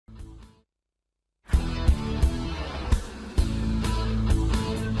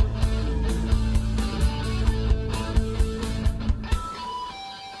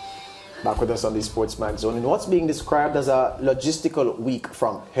Back with us on the SportsMax Zone. In what's being described as a logistical week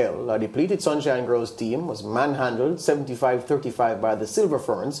from hell, a depleted Sunshine Girls team was manhandled 75-35 by the Silver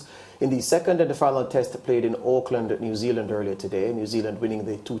Ferns in the second and the final test played in Auckland, New Zealand earlier today. New Zealand winning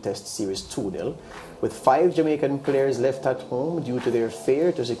the two-test series 2-0. With 5 Jamaican players left at home due to their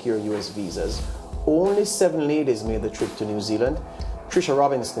failure to secure US visas, only 7 ladies made the trip to New Zealand. Trisha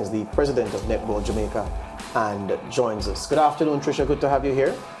Robinson is the president of Netball Jamaica and joins us. Good afternoon, Trisha. Good to have you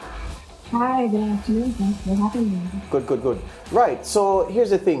here. Hi, good afternoon. Thanks for having me. Good. Right, so here's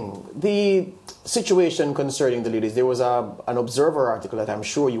the thing. The situation concerning the ladies, there was an Observer article that I'm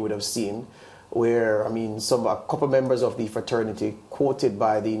sure you would have seen where, a couple members of the fraternity quoted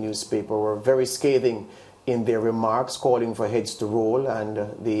by the newspaper were very scathing in their remarks, calling for heads to roll,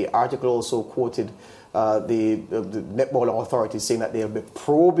 and the article also quoted the netball authorities saying that they'll be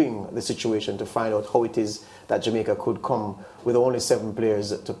probing the situation to find out how it is that Jamaica could come with only 7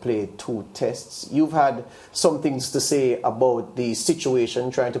 players to play 2 tests. You've had some things to say about the situation,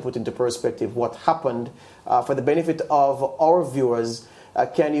 trying to put into perspective what happened. For the benefit of our viewers,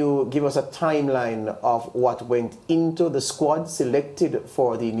 can you give us a timeline of what went into the squad selected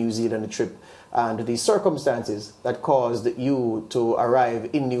for the New Zealand trip and the circumstances that caused you to arrive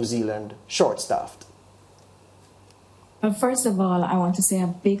in New Zealand short-staffed? First of all, I want to say a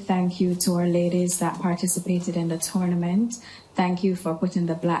big thank you to our ladies that participated in the tournament. Thank you for putting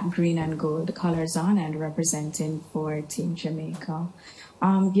the black, green, and gold colors on and representing for Team Jamaica.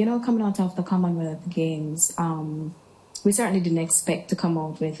 Coming out of the Commonwealth Games, we certainly didn't expect to come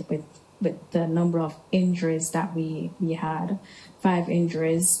out with the number of injuries that we had. 5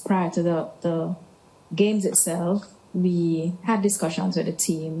 injuries. Prior to the games itself, we had discussions with the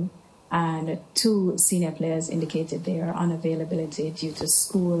team, and 2 senior players indicated their unavailability due to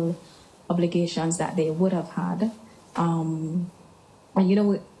school obligations that they would have had.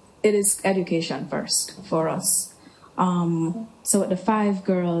 It is education first for us. So with the 5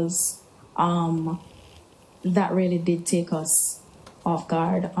 girls, that really did take us off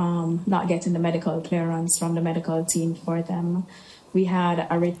guard, not getting the medical clearance from the medical team for them. We had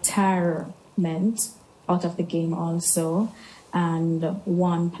a retirement out of the game also, and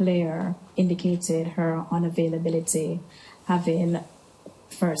 1 player indicated her unavailability, having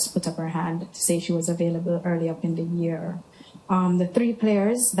first put up her hand to say she was available early up in the year. The 3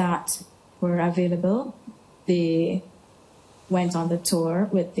 players that were available, they went on the tour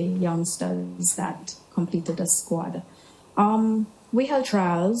with the youngsters that completed the squad. We held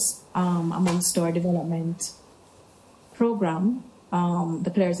trials amongst our development program,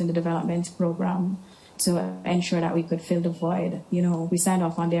 the players in the development program, to ensure that we could fill the void. We signed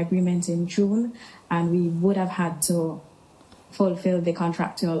off on the agreement in June, and we would have had to fulfill the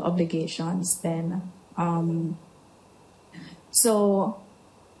contractual obligations then. So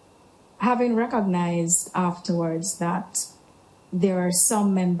having recognized afterwards that there are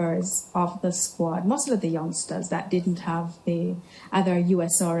some members of the squad, mostly the youngsters, that didn't have either a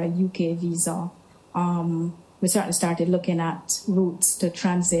US or a UK visa, we certainly started looking at routes to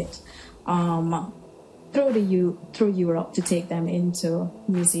transit through Europe to take them into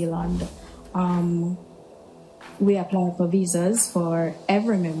New Zealand. We applied for visas for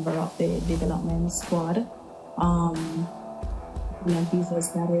every member of the development squad,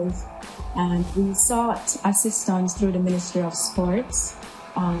 visas that is, and we sought assistance through the Ministry of Sports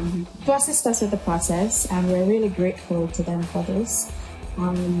to assist us with the process, and we're really grateful to them for this.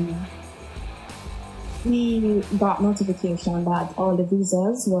 We got notification that all the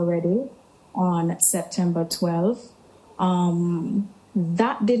visas were ready on September 12th.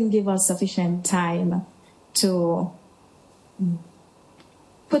 That didn't give us sufficient time to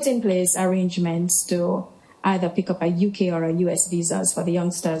put in place arrangements to either pick up a UK or a US visas for the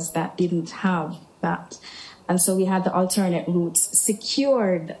youngsters that didn't have that. And so we had the alternate routes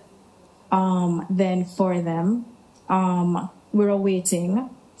secured then for them. We're awaiting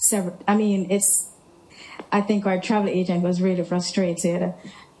several, I think our travel agent was really frustrated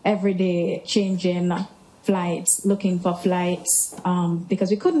every day, changing flights, looking for flights,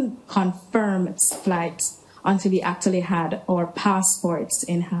 because we couldn't confirm flights until we actually had our passports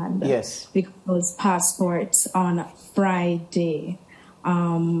in hand. Yes. Because passports on Friday.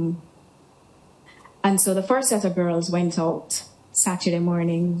 And so the first set of girls went out Saturday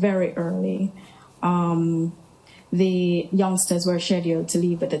morning very early. The youngsters were scheduled to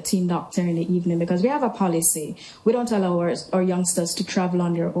leave with the team doctor in the evening, because we have a policy. We don't allow our youngsters to travel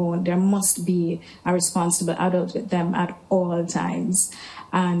on their own. There must be a responsible adult with them at all times.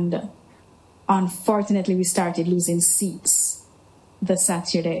 And unfortunately, we started losing seats the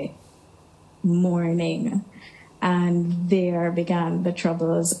Saturday morning. And there began the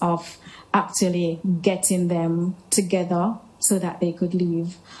troubles of actually getting them together so that they could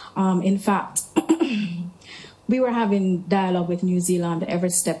leave. In fact, we were having dialogue with New Zealand every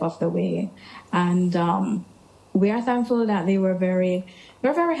step of the way. And we are thankful that they were very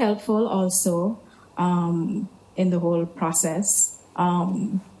helpful also in the whole process.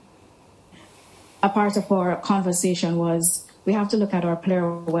 A part of our conversation was we have to look at our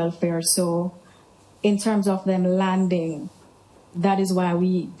player welfare. So in terms of them landing, that is why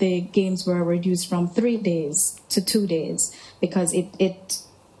the games were reduced from 3 days to 2 days, because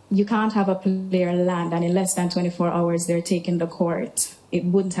you can't have a player land and in less than 24 hours they're taking the court. It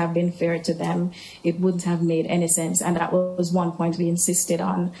wouldn't have been fair to them. It wouldn't have made any sense. And that was one point we insisted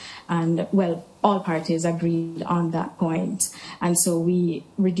on. And, well, all parties agreed on that point. And so we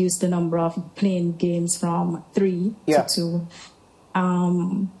reduced the number of playing games from 3 to 2.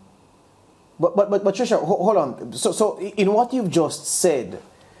 But Trisha, hold on. So in what you've just said,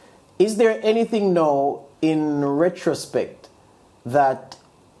 is there anything now in retrospect that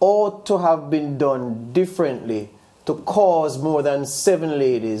ought to have been done differently to cause more than 7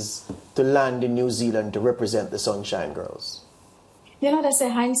 ladies to land in New Zealand to represent the Sunshine Girls? You know, they say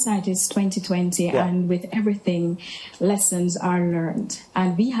hindsight is 2020, and with everything, lessons are learned.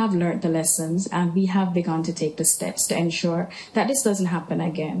 And we have learned the lessons, and we have begun to take the steps to ensure that this doesn't happen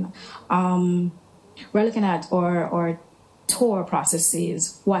again. We're looking at our tour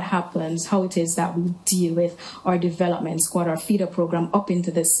processes, what happens, how it is that we deal with our development squad, our feeder program up into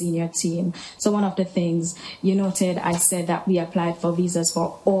the senior team. So one of the things you noted, I said that we applied for visas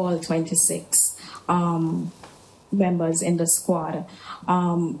for all 26 members in the squad.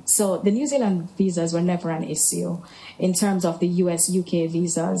 So the New Zealand visas were never an issue. In terms of the US-UK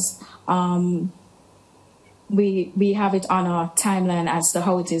visas, we have it on our timeline as to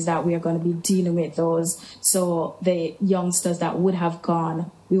how it is that we are going to be dealing with those. So the youngsters that would have gone,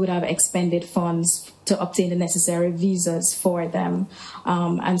 we would have expended funds to obtain the necessary visas for them.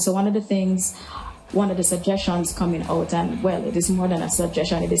 And so one of the suggestions coming out, and well, it is more than a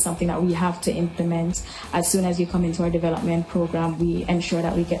suggestion, it is something that we have to implement. As soon as you come into our development program, we ensure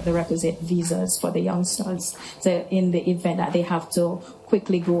that we get the requisite visas for the youngsters. So in the event that they have to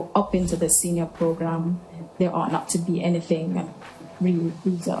quickly go up into the senior program, there ought not to be anything really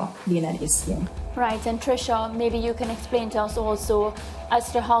visa being an issue. Right, and Trisha, maybe you can explain to us also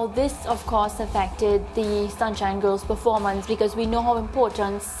as to how this, of course, affected the Sunshine Girls' performance, because we know how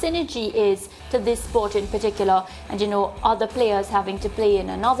important synergy is to this sport in particular, and you know, other players having to play in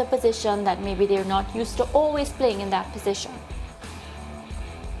another position that maybe they're not used to always playing in that position.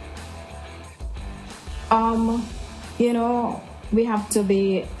 You know, we have to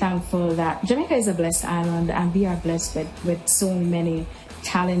be thankful that Jamaica is a blessed island, and we are blessed with so many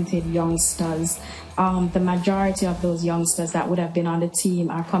talented youngsters. The majority of those youngsters that would have been on the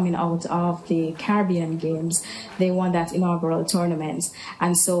team are coming out of the Caribbean Games. They won that inaugural tournament.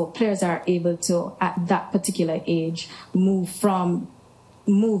 And so players are able to, at that particular age, move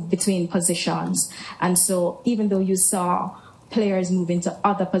between positions. And so even though you saw players move into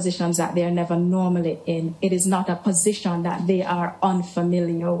other positions that they are never normally in, it is not a position that they are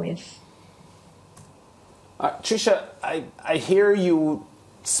unfamiliar with. Trisha, I hear you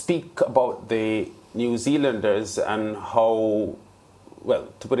speak about the New Zealanders and how, well,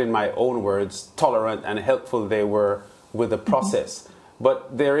 to put in my own words, tolerant and helpful they were with the process.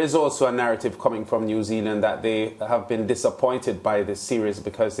 But there is also a narrative coming from New Zealand that they have been disappointed by this series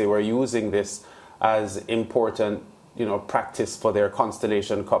because they were using this as important, you know, practice for their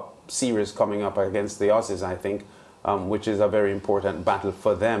Constellation Cup series coming up against the Aussies, I think, which is a very important battle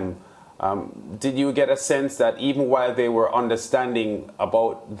for them. Did you get a sense that even while they were understanding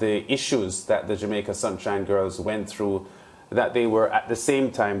about the issues that the Jamaica Sunshine Girls went through, that they were at the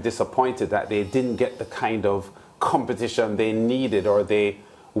same time disappointed that they didn't get the kind of competition they needed or they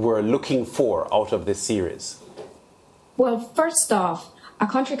were looking for out of this series? Well, first off, a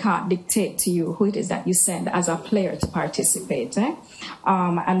country can't dictate to you who it is that you send as a player to participate.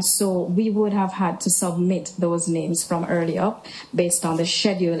 And so we would have had to submit those names from early up based on the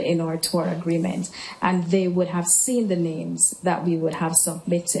schedule in our tour agreement. And they would have seen the names that we would have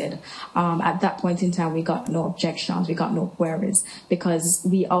submitted. At that point in time, we got no objections, we got no queries, because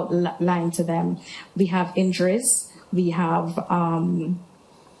we outlined to them, we have injuries, we have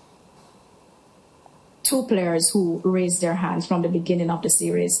 2 players who raised their hands from the beginning of the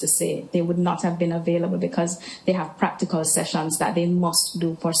series to say they would not have been available because they have practical sessions that they must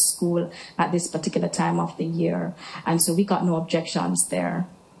do for school at this particular time of the year. And so we got no objections there.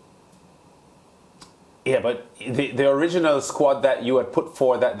 Yeah, but the original squad that you had put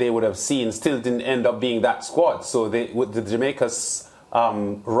forward that they would have seen still didn't end up being that squad. So with the Jamaica's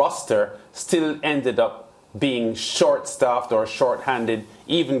roster still ended up being short-staffed or short-handed,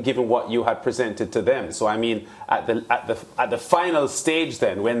 even given what you had presented to them. So I mean, at the final stage,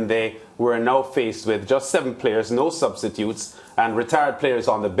 then, when they were now faced with just 7 players, no substitutes, and retired players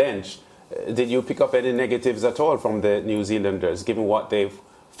on the bench, did you pick up any negatives at all from the New Zealanders, given what they've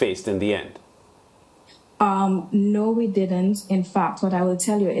faced in the end? No, we didn't. In fact, what I will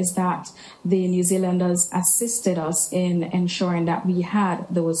tell you is that the New Zealanders assisted us in ensuring that we had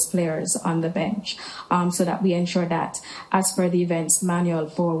those players on the bench, so that we ensured that, as per the events manual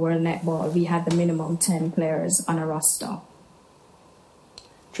for World Netball, we had the minimum 10 players on a roster.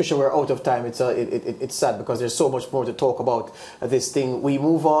 Trisha, we're out of time. It's sad because there's so much more to talk about this thing. We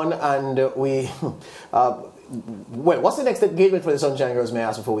move on and we... well, what's the next engagement for the Sunshine Girls, may I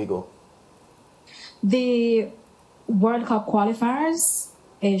ask, before we go? The World Cup qualifiers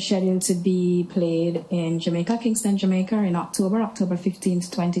is scheduled to be played in Jamaica, Kingston, Jamaica, in October 15th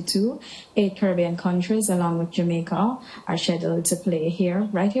to 22. 8 Caribbean countries, along with Jamaica, are scheduled to play here,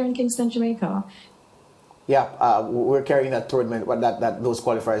 right here in Kingston, Jamaica. Yeah, we're carrying that tournament, those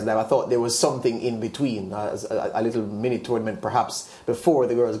qualifiers now. I thought there was something in between, a little mini tournament perhaps before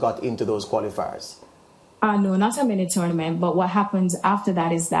the girls got into those qualifiers. No, not a mini tournament, but what happens after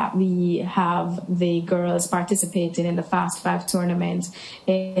that is that we have the girls participating in the Fast 5 tournament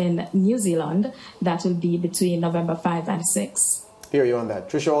in New Zealand. That will be between November 5 and 6. Hear you on that.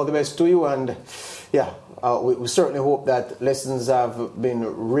 Trisha, all the best to you, and yeah, we certainly hope that lessons have been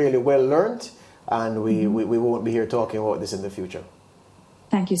really well learned, and we won't be here talking about this in the future.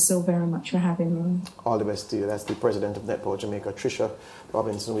 Thank you so very much for having me. All the best to you. That's the president of Netball Jamaica, Trisha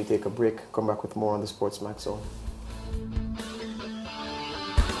Robinson. We take a break, come back with more on the SportsMax Zone.